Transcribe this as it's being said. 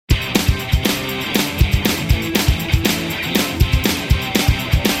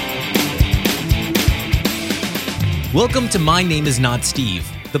Welcome to My Name Is Not Steve,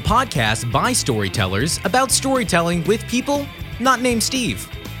 the podcast by storytellers about storytelling with people not named Steve.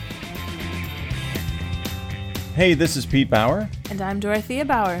 Hey, this is Pete Bauer. And I'm Dorothea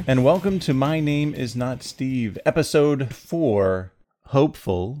Bauer. And welcome to My Name Is Not Steve, episode 4,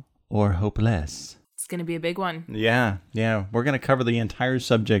 Hopeful or Hopeless. It's going to be a big one. Yeah. We're going to cover the entire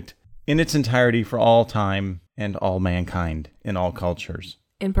subject in its entirety for all time and all mankind in all cultures.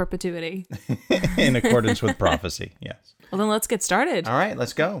 In perpetuity. In accordance with prophecy, yes. Well, then let's get started. All right,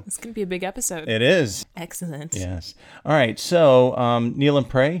 let's go. It's going to be a big episode. It is. Excellent. Yes. All right, so kneel and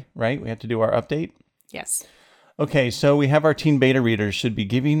pray, right? We have to do our update. Yes. Okay, so we have our teen beta readers should be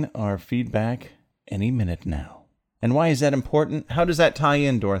giving our feedback any minute now. And why is that important? How does that tie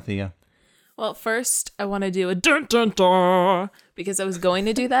in, Dorothea? Well, first, I want to do a dun dun dun because I was going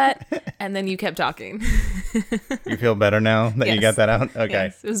to do that, and then you kept talking. You feel better now that you got that out? Okay.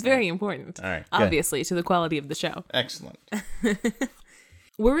 Yes, it was very important. All right. Obviously, to the quality of the show. Excellent.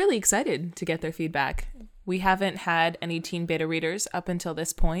 We're really excited to get their feedback. We haven't had any teen beta readers up until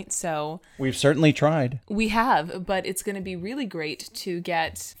this point, so... We've certainly tried. We have, but it's going to be really great to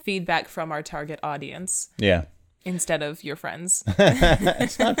get feedback from our target audience. Yeah. Instead of your friends.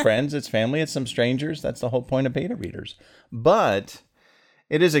 It's not friends, it's family, it's some strangers. That's the whole point of beta readers. But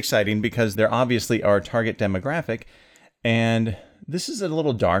it is exciting because they're obviously our target demographic. And this is a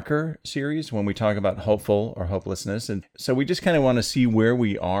little darker series when we talk about hopeful or hopelessness. And so we just kind of want to see where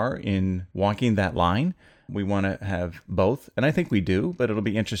we are in walking that line. We want to have both. And I think we do, but it'll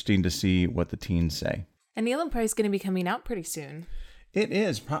be interesting to see what the teens say. And Kneel and Pray is going to be coming out pretty soon. It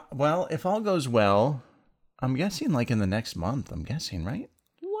is. Well, if all goes well... I'm guessing like in the next month, right?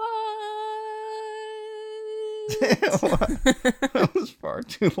 What? That was far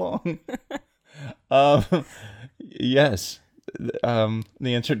too long. Yes. The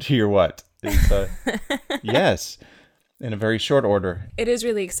answer to your what is yes, in a very short order. It is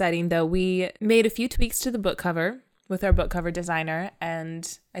really exciting, though. We made a few tweaks to the book cover with our book cover designer,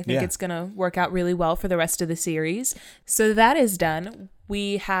 and I think it's going to work out really well for the rest of the series. So that is done.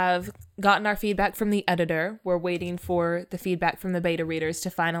 We have gotten our feedback from the editor. We're waiting for the feedback from the beta readers to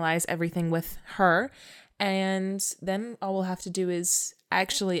finalize everything with her. And then all we'll have to do is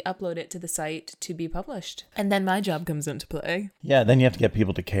actually upload it to the site to be published. And then my job comes into play. Yeah, then you have to get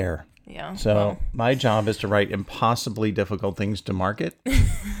people to care. Yeah. So my job is to write impossibly difficult things to market.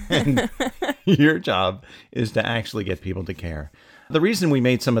 And your job is to actually get people to care. The reason we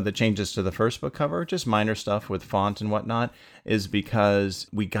made some of the changes to the first book cover, just minor stuff with font and whatnot, is because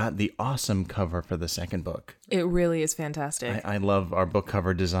we got the awesome cover for the second book. It really is fantastic. I love our book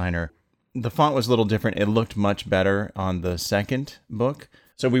cover designer. The font was a little different. It looked much better on the second book.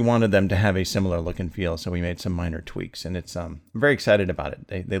 So we wanted them to have a similar look and feel. So we made some minor tweaks, and it's I'm very excited about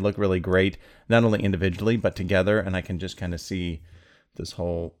it. They look really great, not only individually, but together. And I can just kind of see this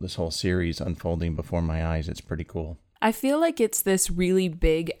whole series unfolding before my eyes. It's pretty cool. I feel like it's this really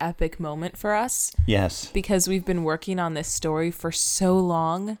big, epic moment for us. Yes. Because we've been working on this story for so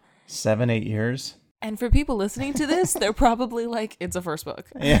long. 7-8 years. And for people listening to this, they're probably like, it's a first book.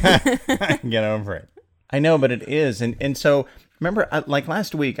 Yeah, get over it. I know, but it is. And so, remember, like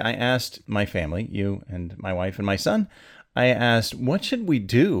last week, I asked my family, you and my wife and my son, I asked, what should we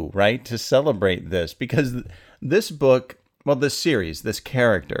do, right, to celebrate this? Because this book, well, this series, this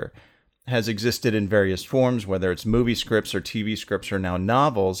character has existed in various forms, whether it's movie scripts or TV scripts or now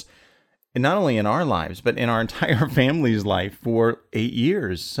novels, and not only in our lives, but in our entire family's life for 8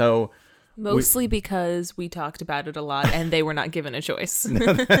 years. So mostly because we talked about it a lot and they were not given a choice.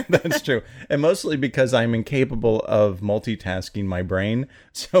 That's true. And mostly because I'm incapable of multitasking my brain.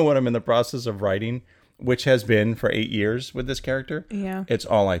 So when I'm in the process of writing, which has been for 8 years with this character, it's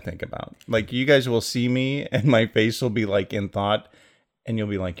all I think about. Like, you guys will see me and my face will be like in thought. And you'll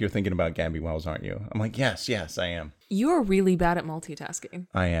be like, you're thinking about Gabby Wells, aren't you? I'm like, yes, I am. You are really bad at multitasking.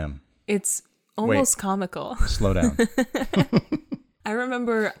 I am. It's almost comical. Slow down. I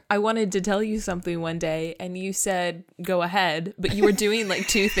remember I wanted to tell you something one day and you said, go ahead, but you were doing like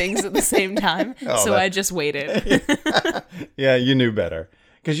 2 things at the same time. I just waited. Yeah, you knew better.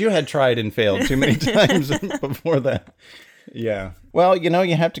 Because you had tried and failed too many times before that. Yeah. Well,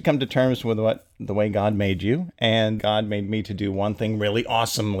 you have to come to terms with the way God made you. And God made me to do one thing really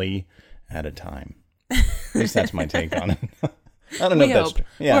awesomely at a time. At least that's my take on it. I don't know if that's true.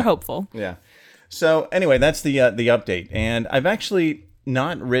 Yeah. We're hopeful. Yeah. So anyway, that's the update. And I've actually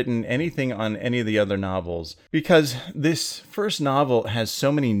not written anything on any of the other novels because this first novel has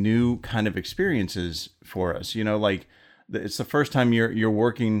so many new kind of experiences for us. Like It's the first time you're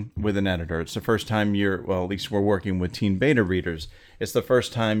working with an editor. It's the first time at least we're working with teen beta readers. It's the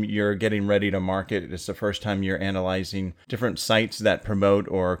first time you're getting ready to market. It's the first time you're analyzing different sites that promote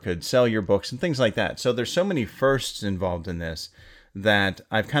or could sell your books and things like that. So there's so many firsts involved in this that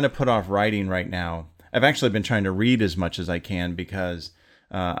I've kind of put off writing right now. I've actually been trying to read as much as I can because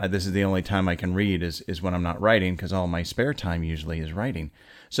this is the only time I can read is when I'm not writing, because all my spare time usually is writing.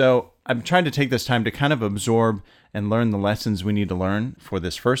 So I'm trying to take this time to kind of absorb and learn the lessons we need to learn for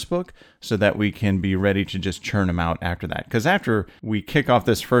this first book so that we can be ready to just churn them out after that. Because after we kick off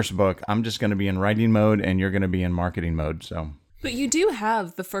this first book, I'm just going to be in writing mode and you're going to be in marketing mode. So. But you do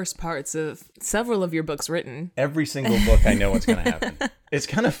have the first parts of several of your books written. Every single book, I know what's going to happen. It's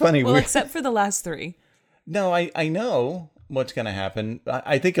kind of funny. Well, except for the last 3. No, I know what's going to happen.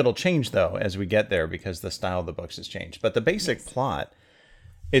 I think it'll change, though, as we get there because the style of the books has changed. But the basic plot,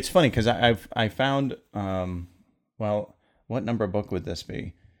 it's funny because I found, what number book would this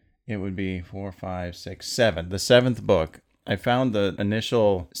be? It would be 4, 5, 6, 7. The 7th book. I found the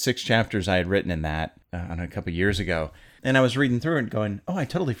initial 6 chapters I had written in that a couple years ago. And I was reading through it going, oh, I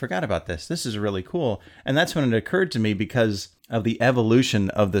totally forgot about this. This is really cool. And that's when it occurred to me, because of the evolution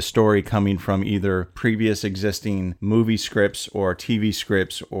of the story coming from either previous existing movie scripts or TV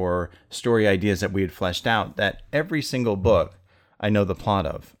scripts or story ideas that we had fleshed out, that every single book I know the plot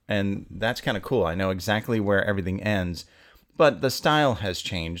of. And that's kind of cool. I know exactly where everything ends. But the style has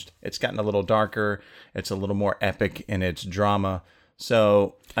changed. It's gotten a little darker. It's a little more epic in its drama.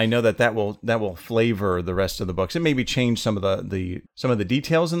 So I know that will flavor the rest of the books. It maybe change some of the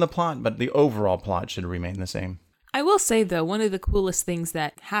details in the plot, but the overall plot should remain the same. I will say, though, one of the coolest things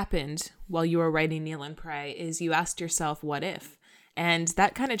that happened while you were writing Kneel and Pray is you asked yourself, what if? And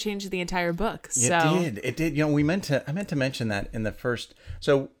that kind of changed the entire book. It did. You know, I meant to mention that in the first.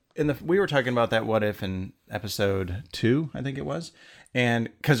 So we were talking about that what if in episode 2, I think it was. And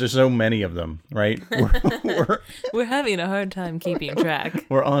because there's so many of them, right? We're having a hard time keeping track.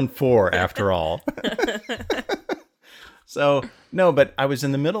 We're on 4 after all. So, no, but I was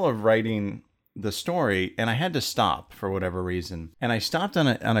in the middle of writing the story and I had to stop for whatever reason. And I stopped on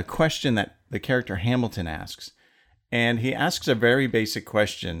a question that the character Hamilton asks. And he asks a very basic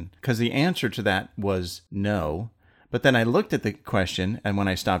question because the answer to that was no. But then I looked at the question, and when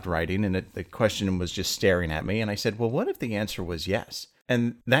I stopped writing, and the question was just staring at me, and I said, well, what if the answer was yes?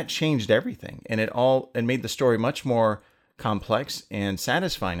 And that changed everything, and it made the story much more complex and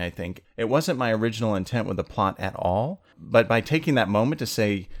satisfying, I think. It wasn't my original intent with the plot at all, but by taking that moment to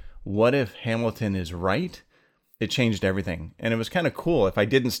say, what if Hamilton is right? It changed everything. And it was kind of cool. If I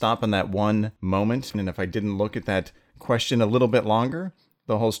didn't stop on that one moment, and if I didn't look at that question a little bit longer,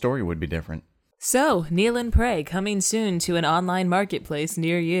 the whole story would be different. So, Kneel and Pray coming soon to an online marketplace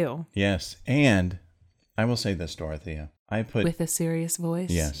near you. Yes, and I will say this, Dorothea. With a serious voice?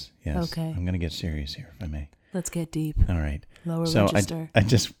 Yes. Okay. I'm going to get serious here, if I may. Let's get deep. All right. Lower register. I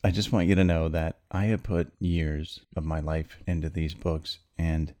just want you to know that I have put years of my life into these books,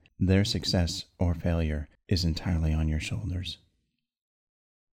 and their success or failure is entirely on your shoulders.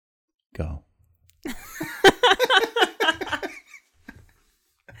 Go.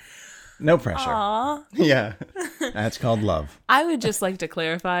 No pressure. Aww. Yeah. That's called love. I would just like to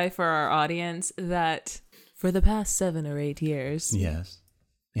clarify for our audience that for the past 7 or 8 years. Yes.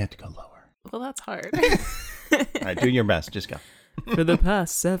 You have to go lower. Well, that's hard. All right, do your best. Just go. For the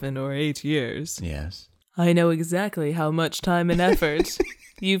past 7 or 8 years. Yes. I know exactly how much time and effort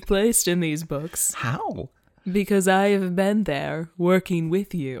you've placed in these books. How? Because I have been there working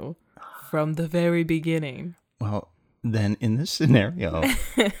with you from the very beginning. Well, then in this scenario,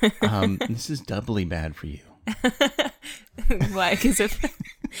 this is doubly bad for you. Why? Because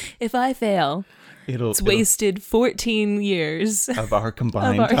if I fail, it's wasted 14 years of our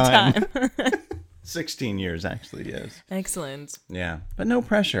combined time. 16 years, actually, yes. Excellent. Yeah, but no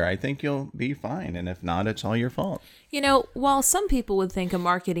pressure. I think you'll be fine. And if not, it's all your fault. You know, while some people would think a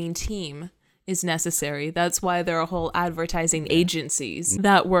marketing team is necessary, that's why there are whole advertising agencies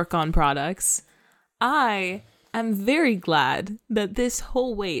that work on products. I'm very glad that this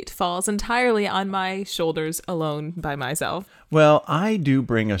whole weight falls entirely on my shoulders alone by myself. Well, I do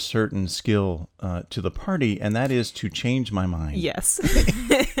bring a certain skill to the party, and that is to change my mind. Yes.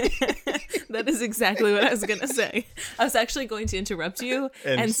 That is exactly what I was going to say. I was actually going to interrupt you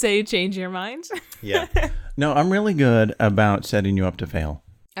and say change your mind. Yeah. No, I'm really good about setting you up to fail.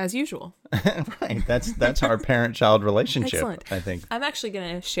 As usual. Right. That's our parent-child relationship. Excellent. I think. I'm actually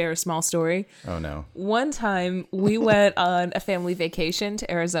going to share a small story. Oh, no. One time, we went on a family vacation to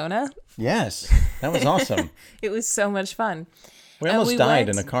Arizona. Yes. That was awesome. It was so much fun. We almost died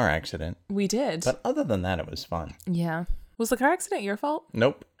in a car accident. We did. But other than that, it was fun. Yeah. Was the car accident your fault?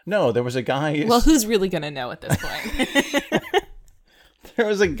 Nope. No, there was a guy. Well, who's really going to know at this point? There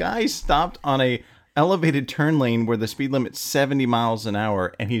was a guy stopped on a elevated turn lane where the speed limit's 70 miles an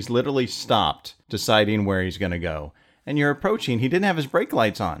hour, and he's literally stopped deciding where he's going to go. And you're approaching, he didn't have his brake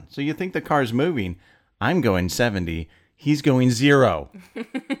lights on. So you think the car's moving. I'm going 70. He's going 0.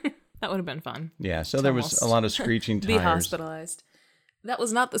 That would have been fun. Yeah, so there was a lot of screeching tires. Be hospitalized. That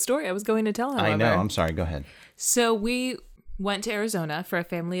was not the story I was going to tell, however. I know. I'm sorry. Go ahead. So we went to Arizona for a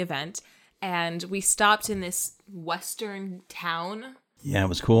family event, and we stopped in this western town. Yeah, it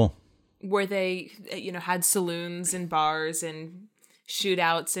was cool. Where they, had saloons and bars and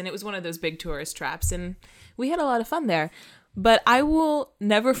shootouts, and it was one of those big tourist traps, and we had a lot of fun there. But I will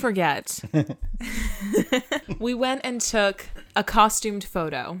never forget, we went and took a costumed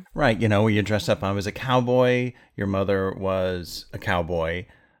photo. Right, where you dress up. I was a cowboy, your mother was a cowboy,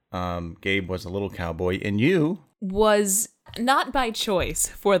 Gabe was a little cowboy, and you... Was not by choice,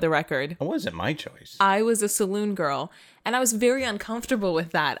 for the record. It wasn't my choice. I was a saloon girl, and I was very uncomfortable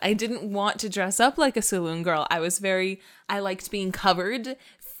with that. I didn't want to dress up like a saloon girl. I liked being covered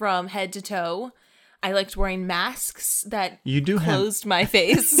from head to toe. I liked wearing masks that closed my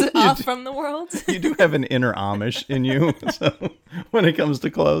face off from the world. You do have an inner Amish in you, so when it comes to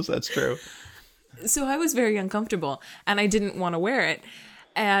clothes, that's true. So I was very uncomfortable, and I didn't want to wear it.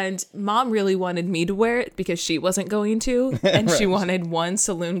 And Mom really wanted me to wear it because she wasn't going to, and right. She wanted one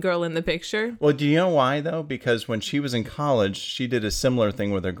saloon girl in the picture. Well, do you know why, though? Because when she was in college, she did a similar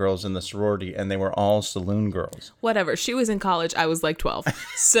thing with her girls in the sorority, and they were all saloon girls. Whatever. She was in college. I was like 12.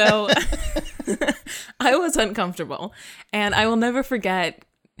 So I was uncomfortable. And I will never forget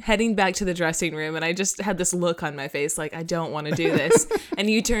heading back to the dressing room, and I just had this look on my face like, I don't want to do this. And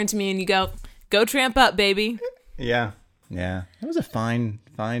you turn to me and you go tramp up, baby. Yeah. Yeah, it was a fine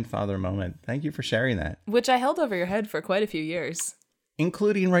father moment. Thank you for sharing that. Which I held over your head for quite a few years.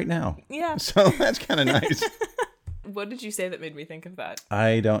 Including right now. Yeah. So that's kind of nice. What did you say that made me think of that?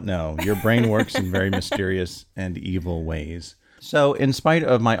 I don't know. Your brain works in very mysterious and evil ways. So in spite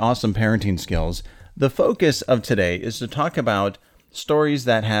of my awesome parenting skills, the focus of today is to talk about stories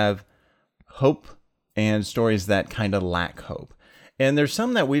that have hope and stories that kind of lack hope. And there's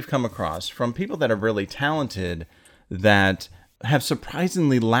some that we've come across from people that are really talented that have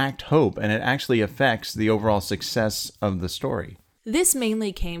surprisingly lacked hope, and it actually affects the overall success of the story. This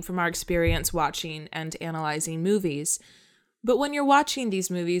mainly came from our experience watching and analyzing movies. But when you're watching these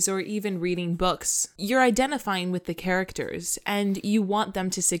movies or even reading books, you're identifying with the characters, and you want them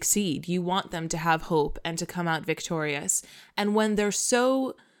to succeed. You want them to have hope and to come out victorious. And when they're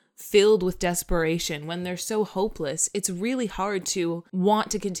so filled with desperation, when they're so hopeless, it's really hard to want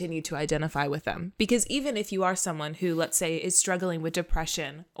to continue to identify with them. Because even if you are someone who, let's say, is struggling with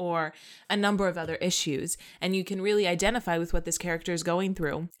depression or a number of other issues, and you can really identify with what this character is going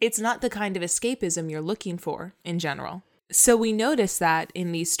through, it's not the kind of escapism you're looking for in general. So we noticed that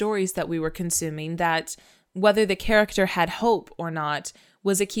in these stories that we were consuming, that whether the character had hope or not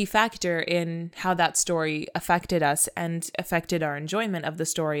was a key factor in how that story affected us and affected our enjoyment of the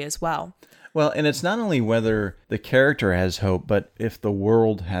story as well. Well, and it's not only whether the character has hope, but if the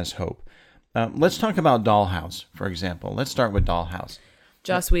world has hope. Let's talk about Dollhouse, for example. Let's start with Dollhouse.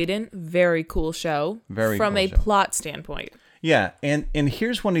 Joss Whedon, very cool show. From a plot standpoint. Yeah, and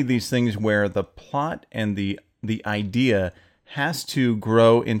here's one of these things where the plot and the idea has to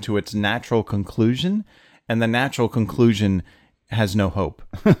grow into its natural conclusion, and the natural conclusion has no hope.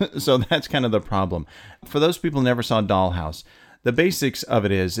 So that's kind of the problem. For those people who never saw Dollhouse, the basics of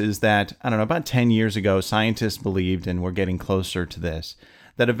it is that, I don't know, about 10 years ago, scientists believed, and we're getting closer to this,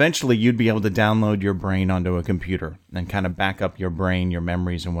 that eventually you'd be able to download your brain onto a computer and kind of back up your brain, your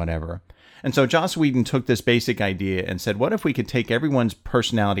memories and whatever. And so Joss Whedon took this basic idea and said, what if we could take everyone's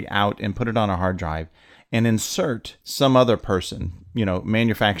personality out and put it on a hard drive and insert some other person,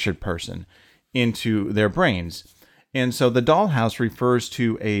 manufactured person, into their brains? And so the Dollhouse refers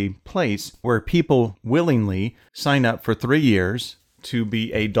to a place where people willingly sign up for 3 years to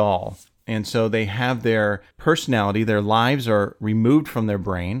be a doll. And so they have their personality, their lives are removed from their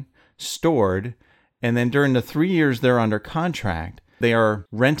brain, stored, and then during the 3 years they're under contract, they are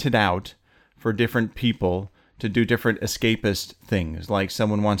rented out for different people to do different escapist things. Like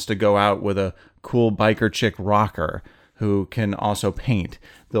someone wants to go out with a cool biker chick rocker who can also paint.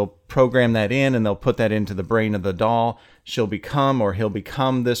 They'll program that in and they'll put that into the brain of the doll. She'll become or he'll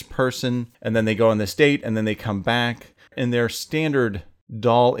become this person. And then they go on this date and then they come back. And their standard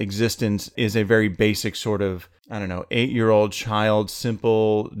doll existence is a very basic sort of, 8-year-old child,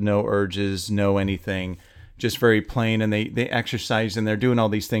 simple, no urges, no anything, just very plain. And they exercise and they're doing all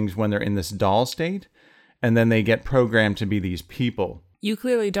these things when they're in this doll state. and then they get programmed to be these people. You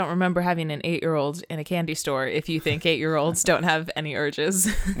clearly don't remember having an 8-year-old in a candy store if you think 8-year-olds don't have any urges.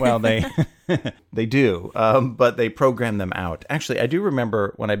 Well, they do, but they program them out. Actually, I do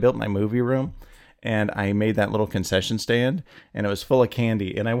remember when I built my movie room and I made that little concession stand and it was full of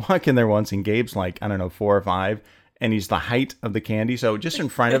candy. And I walk in there once and Gabe's like, I don't know, 4 or 5, and he's the height of the candy. So just in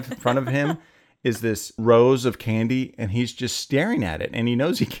front of him is this rows of candy and he's just staring at it and he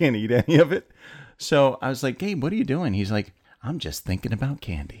knows he can't eat any of it. So I was like, Gabe, what are you doing? He's like, I'm just thinking about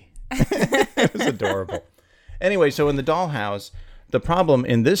candy. It was adorable. Anyway, so in the dollhouse, the problem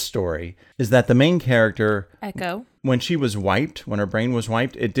in this story is that the main character, Echo, when she was wiped, when her brain was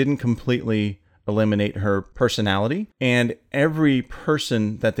wiped, it didn't completely eliminate her personality. And every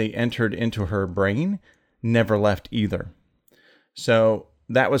person that they entered into her brain never left either. So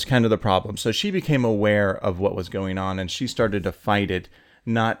that was kind of the problem. So she became aware of what was going on and she started to fight it,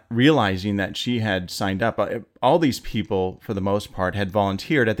 not realizing that she had signed up. All these people, for the most part, had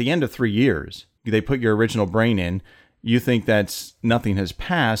volunteered. At the end of 3 years, they put your original brain in. You think that nothing has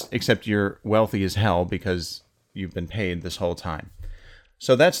passed, except you're wealthy as hell because you've been paid this whole time.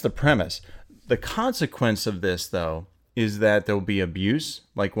 So that's the premise. The consequence of this, though, is that there'll be abuse.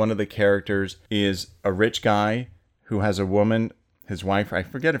 Like one of the characters is a rich guy who has a woman, his wife, I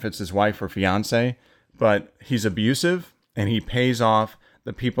forget if it's his wife or fiance, but he's abusive and he pays off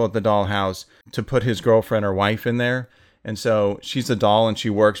the people at the dollhouse to put his girlfriend or wife in there. And so she's a doll and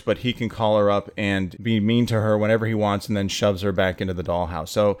she works, but he can call her up and be mean to her whenever he wants and then shoves her back into the dollhouse.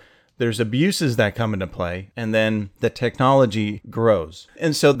 So there's abuses that come into play, and then the technology grows.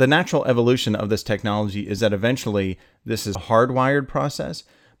 And so the natural evolution of this technology is that eventually this is a hardwired process.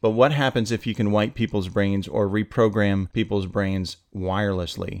 But what happens if you can wipe people's brains or reprogram people's brains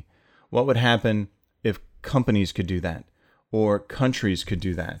wirelessly? What would happen if companies could do that? Or countries could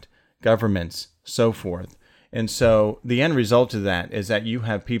do that, governments, so forth. And so the end result of that is that you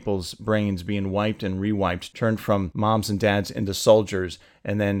have people's brains being wiped and rewiped, turned from moms and dads into soldiers,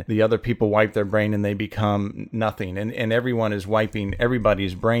 and then the other people wipe their brain and they become nothing. And everyone is wiping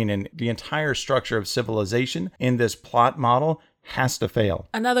everybody's brain, and the entire structure of civilization in this plot model has to fail.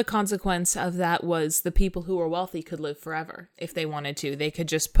 Another consequence of that was the people who were wealthy could live forever if they wanted to. They could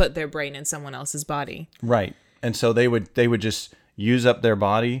just put their brain in someone else's body. Right. And so they would just use up their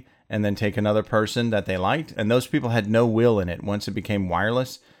body and then take another person that they liked. And those people had no will in it. Once it became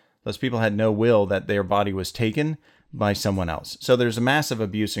wireless, those people had no will that their body was taken by someone else. So there's a massive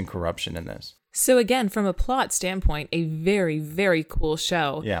abuse and corruption in this. So again, from a plot standpoint, a very, very cool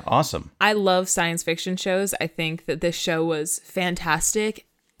show. Yeah, awesome. I love science fiction shows. I think that this show was fantastic.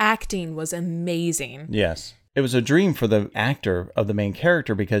 Acting was amazing. Yes. It was a dream for the actor of the main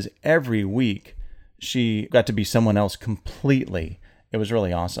character because every week she got to be someone else completely. It was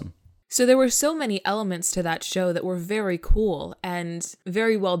really awesome. So there were so many elements to that show that were very cool and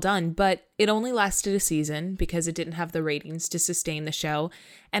very well done, but it only lasted a season because it didn't have the ratings to sustain the show.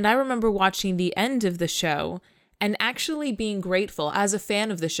 And I remember watching the end of the show and actually being grateful as a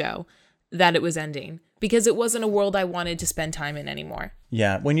fan of the show that it was ending because it wasn't a world I wanted to spend time in anymore.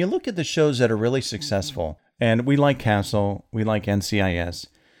 Yeah, when you look at the shows that are really successful, and we like Castle, we like NCIS,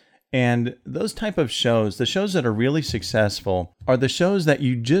 and those type of shows, the shows that are really successful are the shows that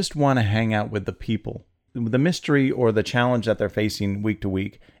you just want to hang out with the people. The mystery or the challenge that they're facing week to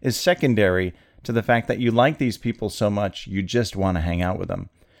week is secondary to the fact that you like these people so much, you just want to hang out with them.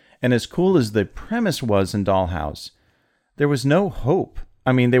 And as cool as the premise was in Dollhouse, there was no hope.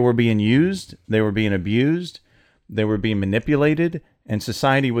 I mean, they were being used, they were being abused, they were being manipulated, and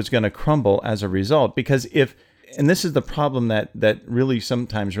society was going to crumble as a result. Because and this is the problem that really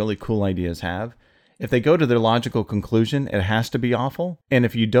sometimes really cool ideas have. If they go to their logical conclusion, it has to be awful. And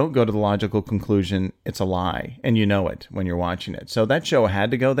if you don't go to the logical conclusion, it's a lie. And you know it when you're watching it. So that show had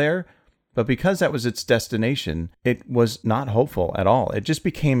to go there. But because that was its destination, it was not hopeful at all. It just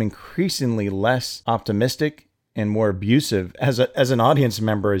became increasingly less optimistic and more abusive as an audience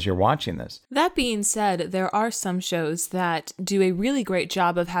member as you're watching this. That being said, there are some shows that do a really great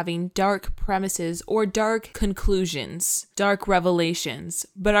job of having dark premises or dark conclusions, dark revelations,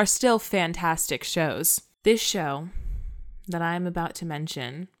 but are still fantastic shows. This show that I'm about to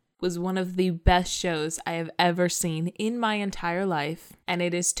mention was one of the best shows I have ever seen in my entire life, and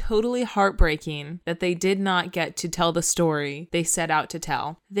it is totally heartbreaking that they did not get to tell the story they set out to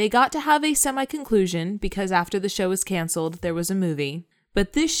tell. They got to have a semi-conclusion because after the show was canceled, there was a movie,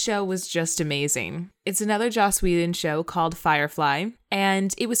 But this show was just amazing. It's another Joss Whedon show called Firefly,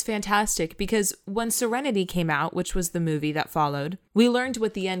 and it was fantastic because when Serenity came out, which was the movie that followed, we learned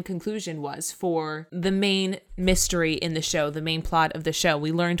what the end conclusion was for the main mystery in the show, the main plot of the show.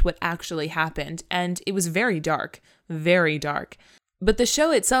 We learned what actually happened, and it was very dark, very dark. But the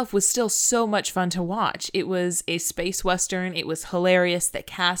show itself was still so much fun to watch. It was a space western. It was hilarious. The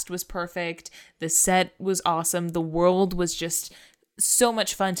cast was perfect. The set was awesome. The world was just so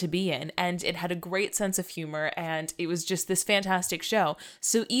much fun to be in, and it had a great sense of humor, and it was just this fantastic show.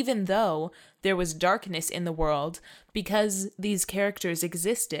 So even though there was darkness in the world, because these characters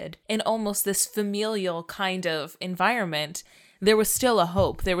existed in almost this familial kind of environment, there was still a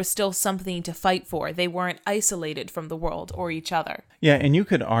hope. There was still something to fight for. They weren't isolated from the world or each other. Yeah, and you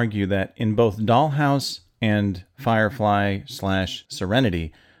could argue that in both Dollhouse and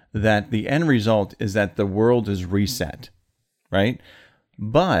Firefly/Serenity, that the end result is that the world is reset. Right?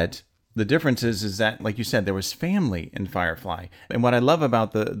 But the difference is that, like you said, there was family in Firefly. And what I love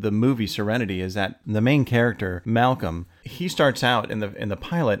about the movie Serenity is that the main character, Malcolm, he starts out in the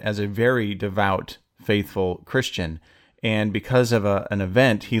pilot as a very devout, faithful Christian. And because of an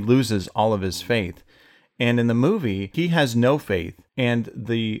event, he loses all of his faith. And in the movie, he has no faith. And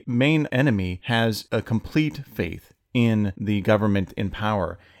the main enemy has a complete faith in the government in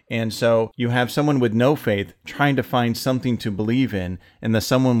power. And so you have someone with no faith trying to find something to believe in, and the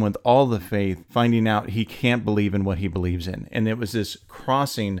someone with all the faith finding out he can't believe in what he believes in. And it was this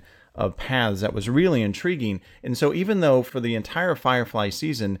crossing of paths that was really intriguing. And so even though for the entire Firefly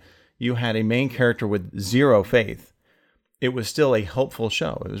season, you had a main character with zero faith, it was still a hopeful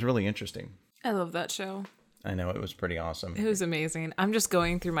show. It was really interesting. I love that show. I know, it was pretty awesome. It was amazing. I'm just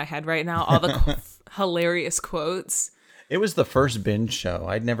going through my head right now, all the hilarious quotes. It was the first binge show.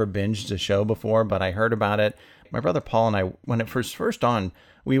 I'd never binged a show before, but I heard about it. My brother Paul and I, when it first on,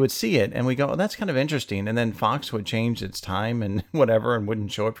 we would see it and we go, oh, that's kind of interesting. And then Fox would change its time and whatever and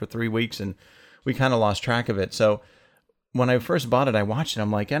wouldn't show it for 3 weeks. And we kind of lost track of it. So when I first bought it, I watched it.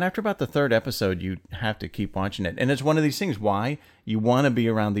 I'm like, and after about the third episode, you have to keep watching it. And it's one of these things. Why? You want to be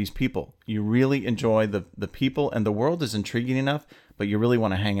around these people. You really enjoy the people, and the world is intriguing enough, but you really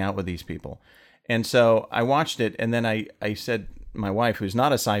want to hang out with these people. And so I watched it, and then I said, my wife, who's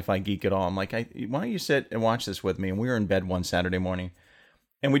not a sci-fi geek at all, I'm like, why don't you sit and watch this with me? And we were in bed one Saturday morning,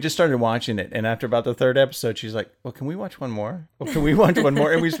 and we just started watching it. And after about the third episode, she's like, well, can we watch one more? Well, can we watch one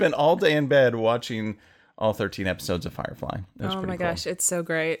more? And we spent all day in bed watching all 13 episodes of Firefly. Oh my gosh, it's so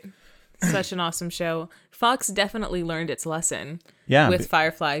great. Such an awesome show. Fox definitely learned its lesson with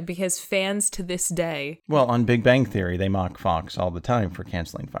Firefly, because fans to this day... Well, on Big Bang Theory, they mock Fox all the time for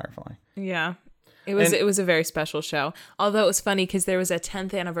canceling Firefly. Yeah. It was a very special show. Although it was funny because there was a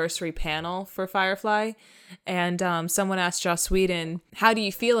 10th anniversary panel for Firefly, and someone asked Joss Whedon, how do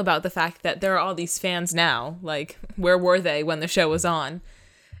you feel about the fact that there are all these fans now? Like, where were they when the show was on?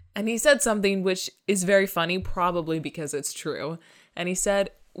 And he said something which is very funny, probably because it's true. And he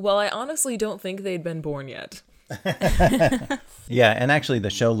said, well, I honestly don't think they'd been born yet. Yeah, and actually the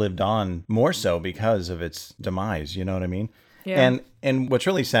show lived on more so because of its demise, you know what I mean? Yeah. And what's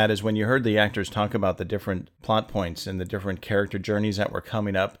really sad is when you heard the actors talk about the different plot points and the different character journeys that were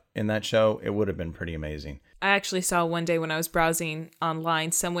coming up in that show, it would have been pretty amazing. I actually saw one day when I was browsing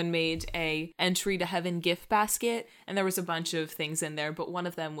online, someone made a entry to heaven gift basket, and there was a bunch of things in there, but one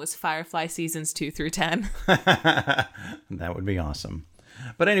of them was Firefly seasons 2 through 10. That would be awesome.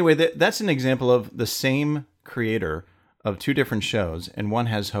 But anyway, that's an example of the same creator of two different shows, and one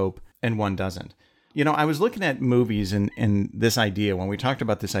has hope and one doesn't. You know, I was looking at movies and this idea. When we talked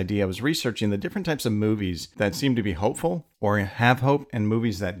about this idea, I was researching the different types of movies that seem to be hopeful or have hope and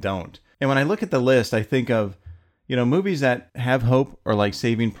movies that don't. And when I look at the list, I think of, you know, movies that have hope are like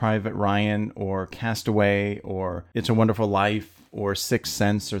Saving Private Ryan or Castaway or It's a Wonderful Life or Sixth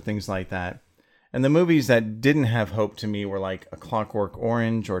Sense or things like that. And the movies that didn't have hope to me were like A Clockwork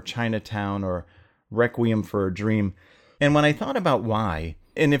Orange or Chinatown or Requiem for a Dream. And when I thought about why,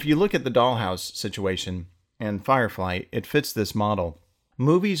 and if you look at the Dollhouse situation and Firefly, it fits this model.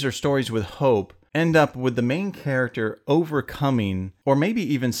 Movies or stories with hope end up with the main character overcoming or maybe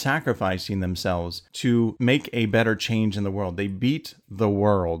even sacrificing themselves to make a better change in the world. They beat the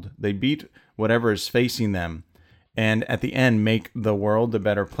world. They beat whatever is facing them. And at the end, make the world a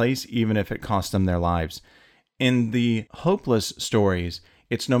better place, even if it costs them their lives. In the hopeless stories,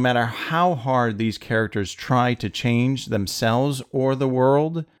 it's no matter how hard these characters try to change themselves or the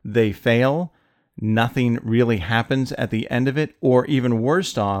world, they fail. Nothing really happens at the end of it, or even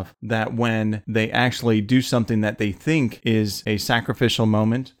worse off, that when they actually do something that they think is a sacrificial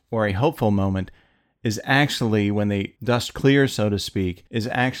moment or a hopeful moment, is actually, when they dust clear, so to speak, is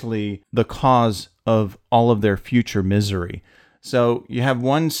actually the cause of all of their future misery. So you have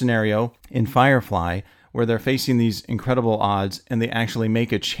one scenario in Firefly where they're facing these incredible odds and they actually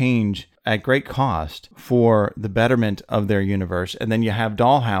make a change at great cost for the betterment of their universe. And then you have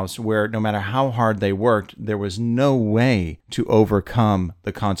Dollhouse, where no matter how hard they worked, there was no way to overcome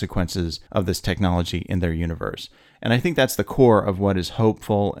the consequences of this technology in their universe. And I think that's the core of what is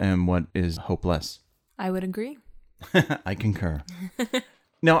hopeful and what is hopeless. I would agree. I concur.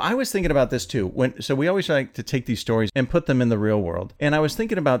 Now, I was thinking about this too. So we always like to take these stories and put them in the real world. And I was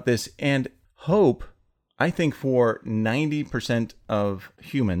thinking about this, and hope, I think for 90% of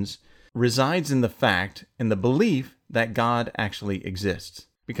humans, resides in the fact, in the belief that God actually exists.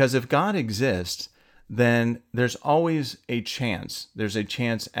 Because if God exists, then there's always a chance. There's a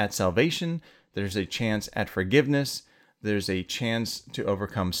chance at salvation. There's a chance at forgiveness. There's a chance to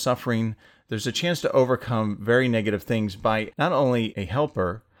overcome suffering. There's a chance to overcome very negative things by not only a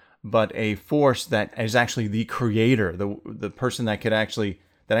helper, but a force that is actually the creator, the person that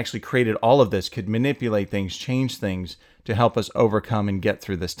actually created all of this, could manipulate things, change things to help us overcome and get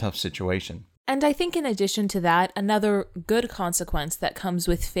through this tough situation. And I think in addition to that, another good consequence that comes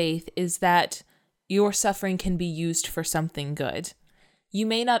with faith is that your suffering can be used for something good. You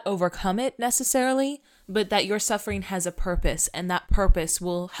may not overcome it necessarily, but that your suffering has a purpose, and that purpose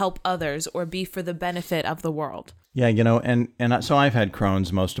will help others or be for the benefit of the world. Yeah, and so I've had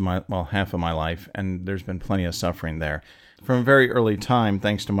Crohn's half of my life, and there's been plenty of suffering there. From a very early time,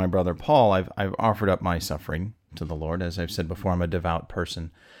 thanks to my brother Paul, I've offered up my suffering to the Lord. As I've said before, I'm a devout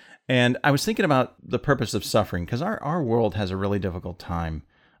person. And I was thinking about the purpose of suffering, because our world has a really difficult time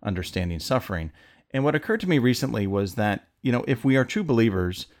understanding suffering. And what occurred to me recently was that, if we are true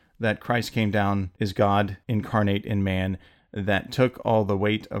believers that Christ came down, is God incarnate in man, that took all the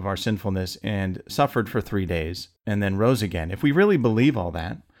weight of our sinfulness and suffered for 3 days and then rose again. If we really believe all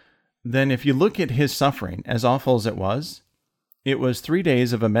that, then if you look at his suffering, as awful as it was 3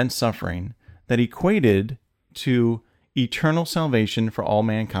 days of immense suffering that equated to eternal salvation for all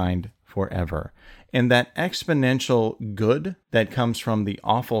mankind forever. And that exponential good that comes from the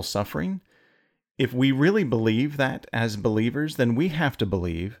awful suffering, if we really believe that as believers, then we have to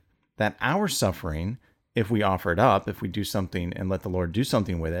believe that our suffering, if we offer it up, if we do something and let the Lord do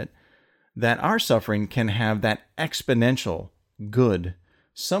something with it, that our suffering can have that exponential good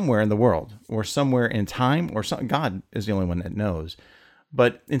somewhere in the world or somewhere in time, or God is the only one that knows.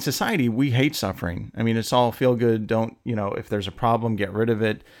 But in society, we hate suffering. I mean, it's all feel good. If there's a problem, get rid of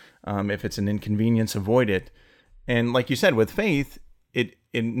it. If it's an inconvenience, avoid it. And like you said, with faith,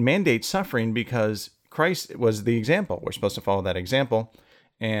 it mandates suffering because Christ was the example. We're supposed to follow that example.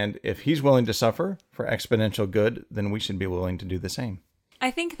 And if he's willing to suffer for exponential good, then we should be willing to do the same. I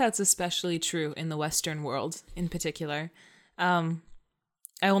think that's especially true in the Western world in particular. I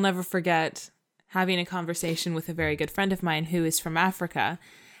will never forget having a conversation with a very good friend of mine who is from Africa,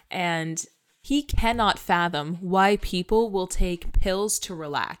 and he cannot fathom why people will take pills to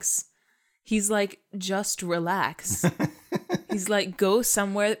relax. He's like, just relax. He's like, go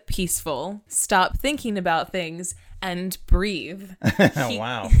somewhere peaceful, stop thinking about things, and breathe.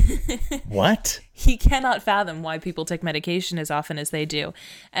 Wow. What? He cannot fathom why people take medication as often as they do.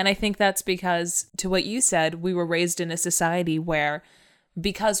 And I think that's because, to what you said, we were raised in a society where,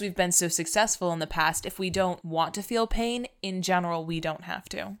 because we've been so successful in the past, if we don't want to feel pain, in general, we don't have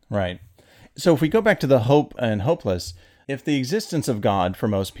to. Right. So if we go back to the hope and hopeless, if the existence of God for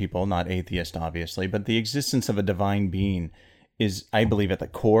most people, not atheist obviously, but the existence of a divine being is, I believe, at the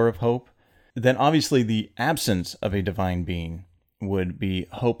core of hope, then obviously the absence of a divine being would be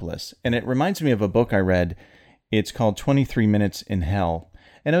hopeless. And it reminds me of a book I read. It's called 23 Minutes in Hell.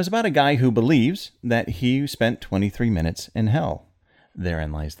 And it was about a guy who believes that he spent 23 minutes in hell.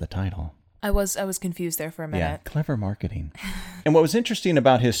 Therein lies the title. I was confused there for a minute. Yeah, clever marketing. And what was interesting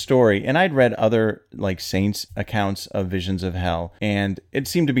about his story, and I'd read other saints' accounts of visions of hell, and it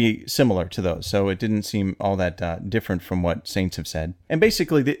seemed to be similar to those. So it didn't seem all that different from what saints have said. And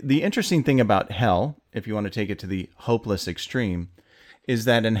basically, the interesting thing about hell, if you want to take it to the hopeless extreme, is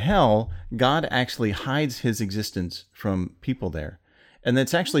that in hell, God actually hides his existence from people there. And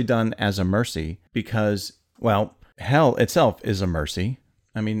it's actually done as a mercy because, hell itself is a mercy.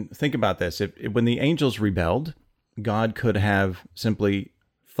 I mean, think about this. When the angels rebelled, God could have simply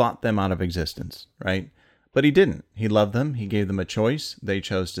thought them out of existence, right? But he didn't. He loved them. He gave them a choice. They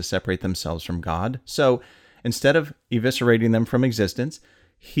chose to separate themselves from God. So instead of eviscerating them from existence,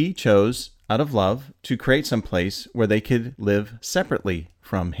 he chose, out of love, to create some place where they could live separately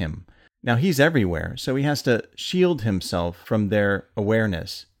from him. Now, he's everywhere, so he has to shield himself from their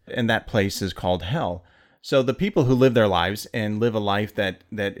awareness. and that place is called hell. So the people who live their lives and live a life that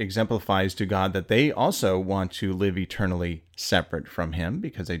exemplifies to God that they also want to live eternally separate from him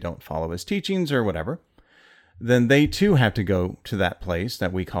because they don't follow his teachings or whatever, then they too have to go to that place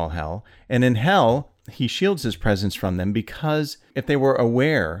that we call hell. And in hell, he shields his presence from them because if they were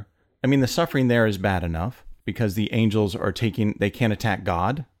aware, the suffering there is bad enough because the angels they can't attack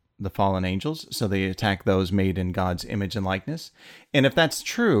God, the fallen angels, so they attack those made in God's image and likeness. And if that's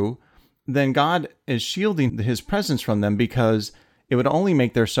true, then God is shielding his presence from them because it would only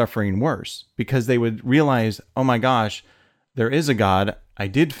make their suffering worse, because they would realize, oh my gosh, there is a God, I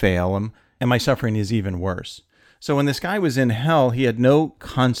did fail him, and my suffering is even worse. So when this guy was in hell, he had no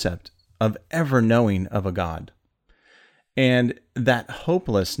concept of ever knowing of a God. And that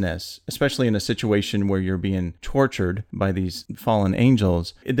hopelessness, especially in a situation where you're being tortured by these fallen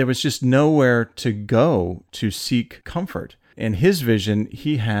angels, there was just nowhere to go to seek comfort. In his vision,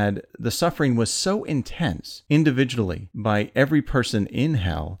 the suffering was so intense individually by every person in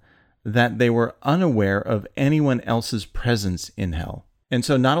hell that they were unaware of anyone else's presence in hell. And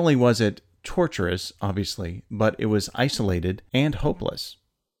so not only was it torturous, obviously, but it was isolated and hopeless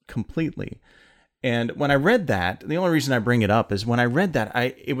completely. And when I read that, the only reason I bring it up is when I read that,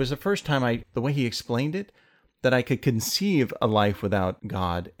 it was the first time the way he explained it, that I could conceive a life without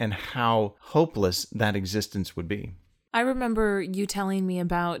God and how hopeless that existence would be. I remember you telling me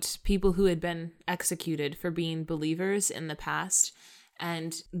about people who had been executed for being believers in the past,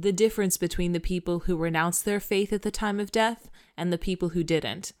 and the difference between the people who renounced their faith at the time of death and the people who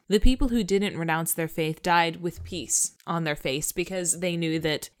didn't. The people who didn't renounce their faith died with peace on their face because they knew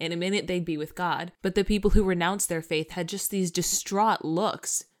that in a minute they'd be with God. But the people who renounced their faith had just these distraught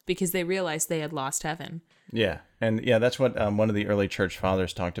looks because they realized they had lost heaven. Yeah. And that's what one of the early church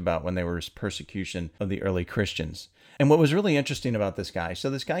fathers talked about when there was persecution of the early Christians. And what was really interesting about this guy, so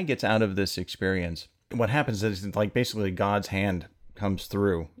this guy gets out of this experience. What happens is basically God's hand comes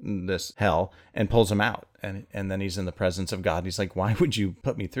through this hell and pulls him out. And then he's in the presence of God. He's like, why would you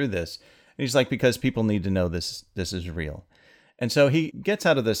put me through this? And he's like, because people need to know this is real. And so he gets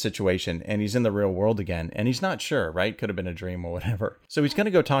out of this situation and he's in the real world again. And he's not sure, right? Could have been a dream or whatever. So he's going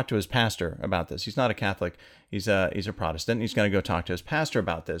to go talk to his pastor about this. He's not a Catholic. He's a Protestant. He's going to go talk to his pastor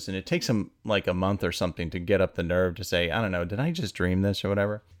about this. And it takes him like a month or something to get up the nerve to say, I don't know, did I just dream this or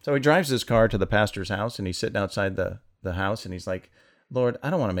whatever? So he drives his car to the pastor's house and he's sitting outside the house and he's like, Lord, I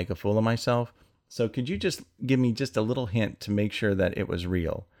don't want to make a fool of myself. So could you just give me just a little hint to make sure that it was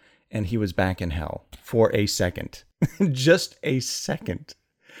real? And he was back in hell for a second, just a second.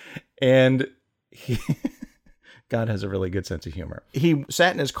 And God has a really good sense of humor. He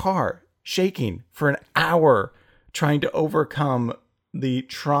sat in his car shaking for an hour trying to overcome the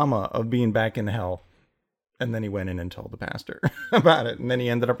trauma of being back in hell. And then he went in and told the pastor about it. And then he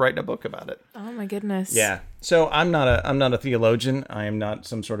ended up writing a book about it. Oh my goodness. Yeah. So I'm not a theologian. I am not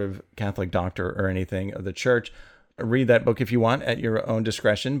some sort of Catholic doctor or anything of the church. Read that book if you want at your own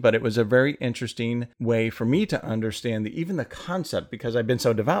discretion. But it was a very interesting way for me to understand even the concept, because I've been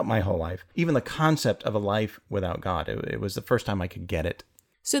so devout my whole life, even the concept of a life without God. It was the first time I could get it.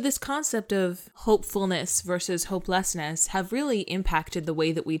 So this concept of hopefulness versus hopelessness have really impacted the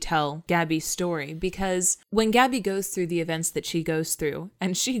way that we tell Gabby's story, because when Gabby goes through the events that she goes through,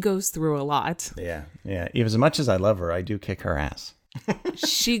 and she goes through a lot. Yeah. Even as much as I love her, I do kick her ass.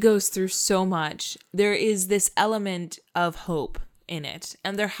 She goes through so much. There is this element of hope in it,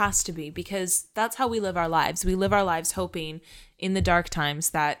 and there has to be, because that's how we live our lives. We live our lives hoping in the dark times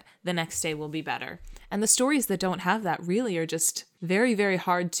that the next day will be better. And the stories that don't have that really are just very, very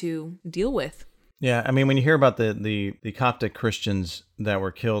hard to deal with. Yeah, I mean, when you hear about the Coptic Christians that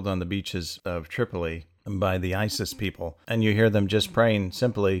were killed on the beaches of Tripoli by the ISIS people, and you hear them just praying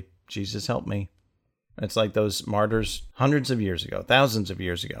simply, Jesus, help me. It's like those martyrs hundreds of years ago, thousands of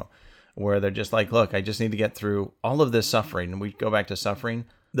years ago, where they're just like, look, I just need to get through all of this suffering. And we go back to suffering.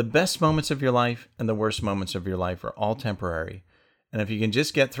 The best moments of your life and the worst moments of your life are all temporary. And if you can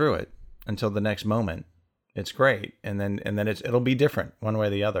just get through it until the next moment, it's great. And then it'll be different one way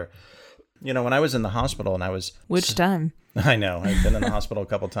or the other. You know, when I was in the hospital and I was... Which time? I know. I've been in the hospital a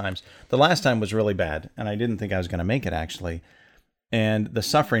couple of times. The last time was really bad. And I didn't think I was going to make it, actually. And the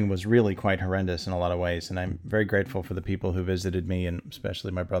suffering was really quite horrendous in a lot of ways. And I'm very grateful for the people who visited me, and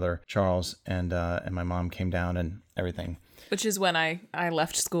especially my brother, Charles, and my mom came down and everything. Which is when I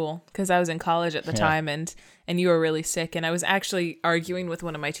left school, because I was in college at the time, and you were really sick. And I was actually arguing with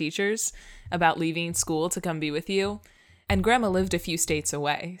one of my teachers about leaving school to come be with you. And Grandma lived a few states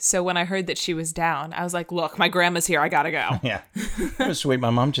away. So when I heard that she was down, I was like, look, my grandma's here. I got to go. Yeah. It was sweet. My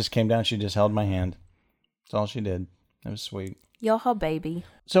mom just came down. She just held my hand. That's all she did. It was sweet. Yoho baby.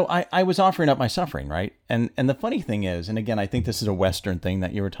 So I was offering up my suffering, right? And the funny thing is, and again, I think this is a Western thing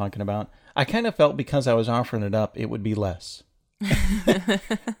that you were talking about, I kind of felt because I was offering it up, it would be less.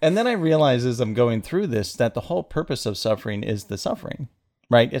 And then I realized as I'm going through this that the whole purpose of suffering is the suffering,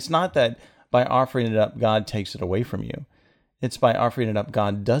 right? It's not that by offering it up, God takes it away from you. It's by offering it up,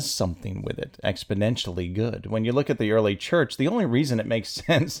 God does something with it, exponentially good. When you look at the early church, the only reason it makes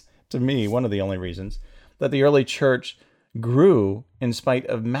sense to me, one of the only reasons, that the early church grew in spite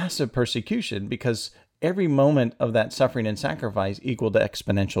of massive persecution, because every moment of that suffering and sacrifice equaled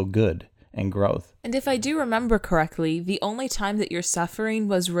exponential good and growth. And if I do remember correctly, the only time that your suffering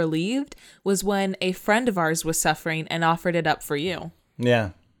was relieved was when a friend of ours was suffering and offered it up for you.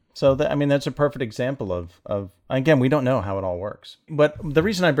 Yeah. So, that's a perfect example of, again, we don't know how it all works. But the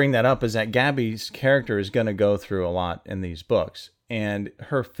reason I bring that up is that Gabby's character is going to go through a lot in these books. And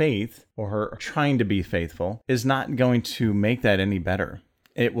her faith, or her trying to be faithful, is not going to make that any better.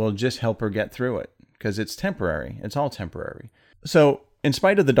 It will just help her get through it, because it's temporary. It's all temporary. So, in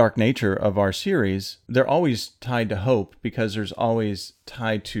spite of the dark nature of our series, they're always tied to hope, because there's always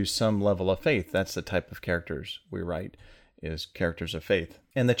tied to some level of faith. That's the type of characters we write, is characters of faith.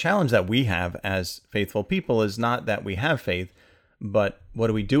 And the challenge that we have as faithful people is not that we have faith, but what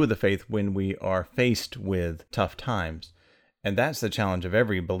do we do with the faith when we are faced with tough times? And that's the challenge of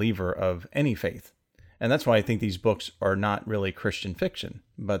every believer of any faith. And that's why I think these books are not really Christian fiction,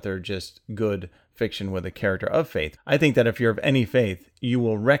 but they're just good fiction with a character of faith. I think that if you're of any faith, you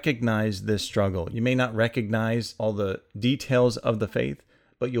will recognize this struggle. You may not recognize all the details of the faith,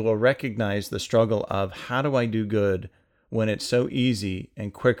 but you will recognize the struggle of how do I do good when it's so easy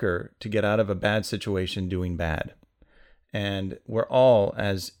and quicker to get out of a bad situation doing bad. And we're all,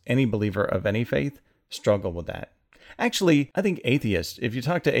 as any believer of any faith, struggle with that. Actually, I think atheists, if you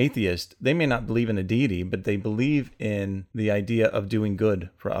talk to atheists, they may not believe in a deity, but they believe in the idea of doing good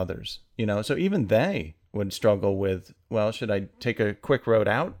for others. So even they would struggle with, well, should I take a quick road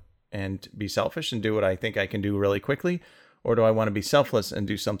out and be selfish and do what I think I can do really quickly? Or do I want to be selfless and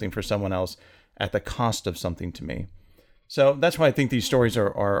do something for someone else at the cost of something to me? So that's why I think these stories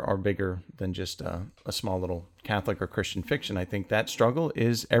are bigger than just a small little Catholic or Christian fiction. I think that struggle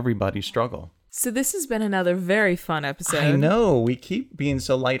is everybody's struggle. So this has been another very fun episode. I know. We keep being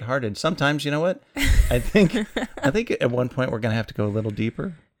so lighthearted. Sometimes, you know what? I think at one point we're going to have to go a little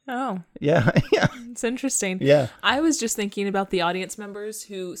deeper. Oh. Yeah. Yeah. It's interesting. Yeah. I was just thinking about the audience members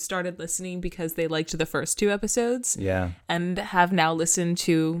who started listening because they liked the first 2 episodes. Yeah. And have now listened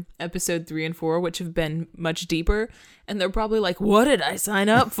to episode 3 and 4, which have been much deeper. And they're probably like, what did I sign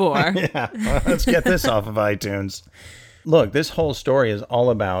up for? Yeah. Well, let's get this off of iTunes. Look, this whole story is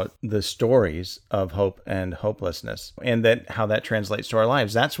all about the stories of hope and hopelessness, and how that translates to our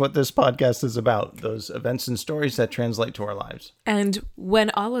lives. That's what this podcast is about, those events and stories that translate to our lives. And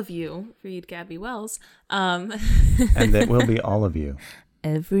when all of you read Gabby Wells, and that will be all of you.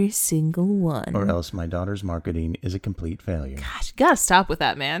 Every single one. Or else my daughter's marketing is a complete failure. Gosh, you gotta stop with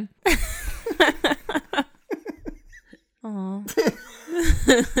that, man. Aw.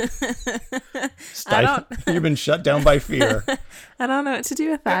 You've been shut down by fear. I don't know what to do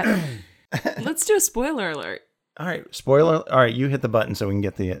with that. Let's do a spoiler alert. All right, spoiler. All right, you hit the button so we can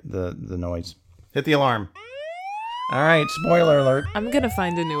get the noise. Hit the alarm. All right, spoiler alert. I'm gonna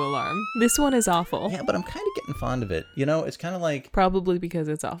find a new alarm. This one is awful. Yeah, but I'm kind of getting fond of it. It's kind of like... Probably because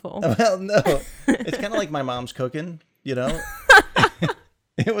it's awful. Well, no. It's kind of like my mom's cooking,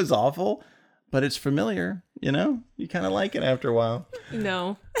 It was awful, but it's familiar, You kind of like it after a while.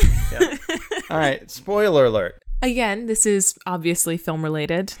 No. Yeah. All right, spoiler alert. Again, this is obviously film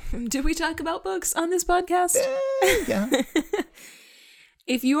related. Do we talk about books on this podcast? Yeah.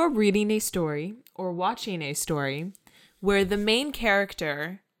 If you are reading a story or watching a story where the main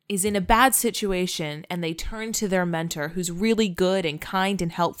character is in a bad situation and they turn to their mentor who's really good and kind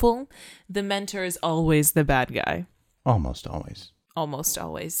and helpful, the mentor is always the bad guy. Almost always. Almost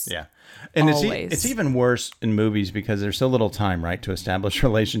always. Yeah. And always. It's even worse in movies because there's so little time, right, to establish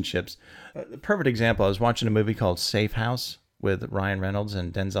relationships. The perfect example, I was watching a movie called Safe House with Ryan Reynolds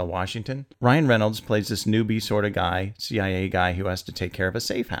and Denzel Washington. Ryan Reynolds plays this newbie sort of guy, CIA guy, who has to take care of a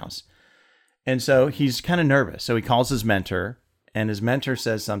safe house. And so he's kind of nervous. So he calls his mentor, and his mentor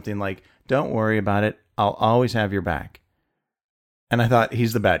says something like, "Don't worry about it. I'll always have your back." And I thought,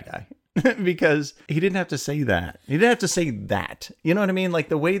 he's the bad guy. Because he didn't have to say that. He didn't have to say that. You know what I mean? Like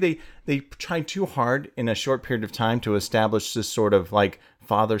the way they tried too hard in a short period of time to establish this sort of like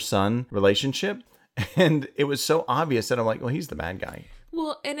father-son relationship. And it was so obvious that I'm like, well, he's the bad guy.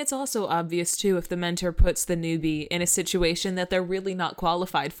 Well, and it's also obvious, too, if the mentor puts the newbie in a situation that they're really not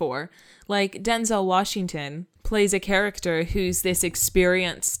qualified for. Like, Denzel Washington plays a character who's this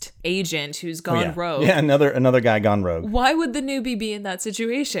experienced agent who's gone rogue. Yeah, another guy gone rogue. Why would the newbie be in that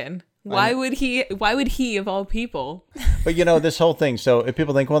situation? Why would he of all people? But this whole thing, so if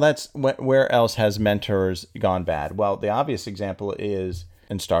people think, well, that's where else has mentors gone bad? Well, the obvious example is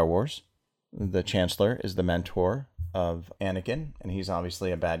in Star Wars. The Chancellor is the mentor of Anakin, and he's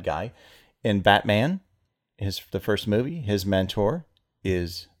obviously a bad guy. In Batman, the first movie, his mentor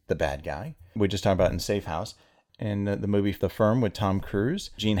is the bad guy. We just talked about in Safe House. In the movie The Firm with Tom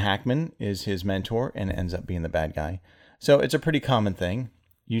Cruise, Gene Hackman is his mentor and ends up being the bad guy. So it's a pretty common thing.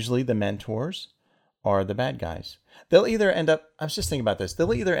 Usually the mentors are the bad guys. They'll either end up, I was just thinking about this,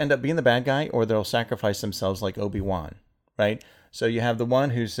 they'll either end up being the bad guy or they'll sacrifice themselves like Obi-Wan, right? So you have the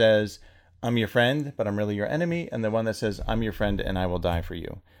one who says, I'm your friend, but I'm really your enemy. And the one that says, I'm your friend and I will die for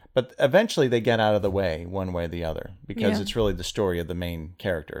you. But eventually they get out of the way one way or the other because it's really the story of the main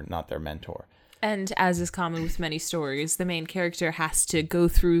character, not their mentor. And as is common with many stories, the main character has to go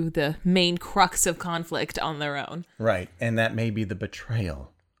through the main crux of conflict on their own. Right. And that may be the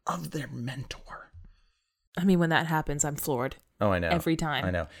betrayal of their mentor. I mean, when that happens, I'm floored. Oh, I know. Every time.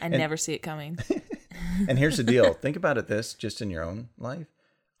 I know. I never see it coming. And here's the deal. Think about it just in your own life.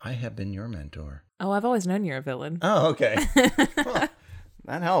 I have been your mentor. Oh, I've always known you're a villain. Oh, okay. Well,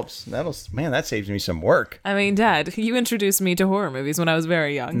 that helps. That saves me some work. I mean, Dad, you introduced me to horror movies when I was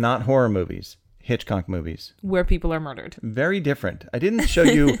very young. Not horror movies. Hitchcock movies. Where people are murdered. Very different. I didn't show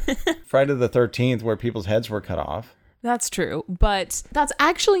you Friday the 13th where people's heads were cut off. That's true. But that's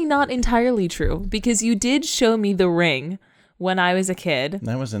actually not entirely true because you did show me The Ring when I was a kid.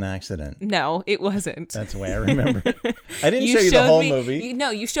 That was an accident. No, it wasn't. That's the way I remember it. I didn't show you the whole movie. No,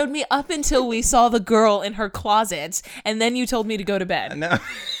 you showed me up until we saw the girl in her closet, and then you told me to go to bed. No.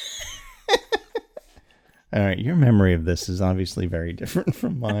 All right, your memory of this is obviously very different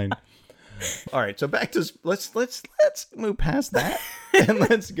from mine. All right, so back to let's move past that and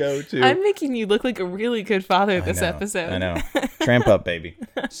let's go to. I'm making you look like a really good father this episode. I know. Tramp up, baby.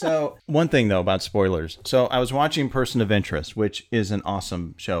 So one thing though about spoilers. So I was watching Person of Interest, which is an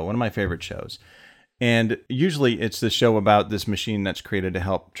awesome show, one of my favorite shows. And usually it's the show about this machine that's created to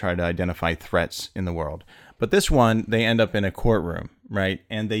help try to identify threats in the world. But this one, they end up in a courtroom, right?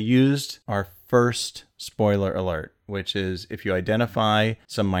 And they used our first spoiler alert, which is if you identify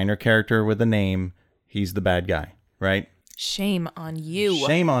some minor character with a name, he's the bad guy, right? Shame on you.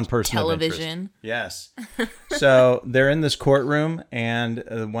 Shame on Person Television. of Interest. Yes. So they're in this courtroom and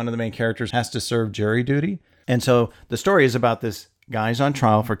one of the main characters has to serve jury duty. And so the story is about this guy's on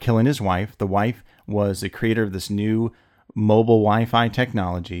trial for killing his wife. The wife was the creator of this new mobile Wi-Fi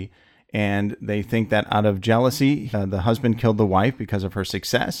technology. And they think that out of jealousy, the husband killed the wife because of her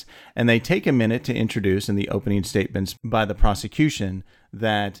success. And they take a minute to introduce in the opening statements by the prosecution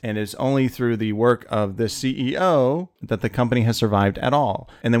that, and it's only through the work of the CEO that the company has survived at all.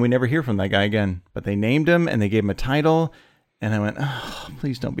 And then we never hear from that guy again. But they named him and they gave him a title. And I went, oh,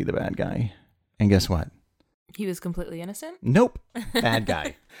 please don't be the bad guy. And guess what? He was completely innocent? Nope. Bad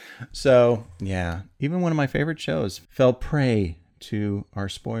guy. So, yeah, even one of my favorite shows fell prey to our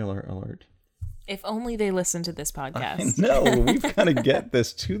spoiler alert. If only they listened to this podcast. No, we've got to get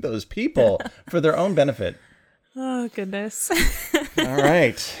this to those people for their own benefit. Oh, goodness. All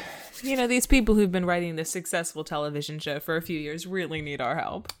right. You know, these people who've been writing this successful television show for a few years really need our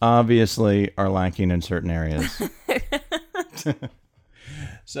help. Obviously are lacking in certain areas.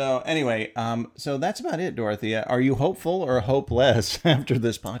 So anyway, so that's about it, Dorothea. Are you hopeful or hopeless after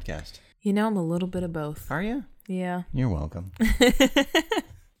this podcast? You know, I'm a little bit of both. Are you? Yeah. You're welcome.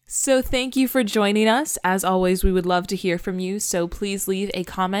 So thank you for joining us. As always, we would love to hear from you. So please leave a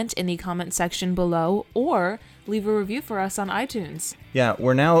comment in the comment section below or leave a review for us on iTunes. Yeah,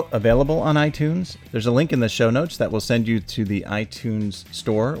 we're now available on iTunes. There's a link in the show notes that will send you to the iTunes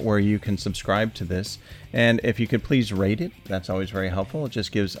store where you can subscribe to this. And if you could please rate it, that's always very helpful. It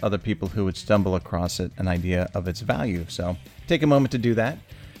just gives other people who would stumble across it an idea of its value. So take a moment to do that.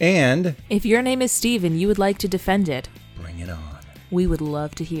 And if your name is Steve and you would like to defend it, bring it on. We would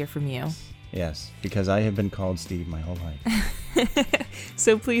love to hear from you. Yes, because I have been called Steve my whole life.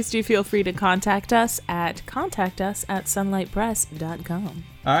 So please do feel free to contact us at sunlightpress.com.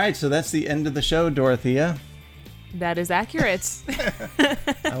 All right, so that's the end of the show, Dorothea. That is accurate.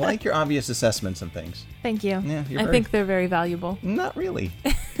 I like your obvious assessments of things. Thank you. Yeah, I think they're very valuable. Not really.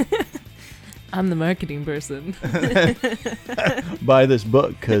 I'm the marketing person. Buy this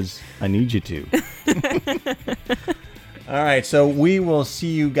book because I need you to. All right, so we will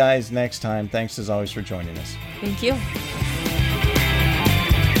see you guys next time. Thanks as always for joining us. Thank you.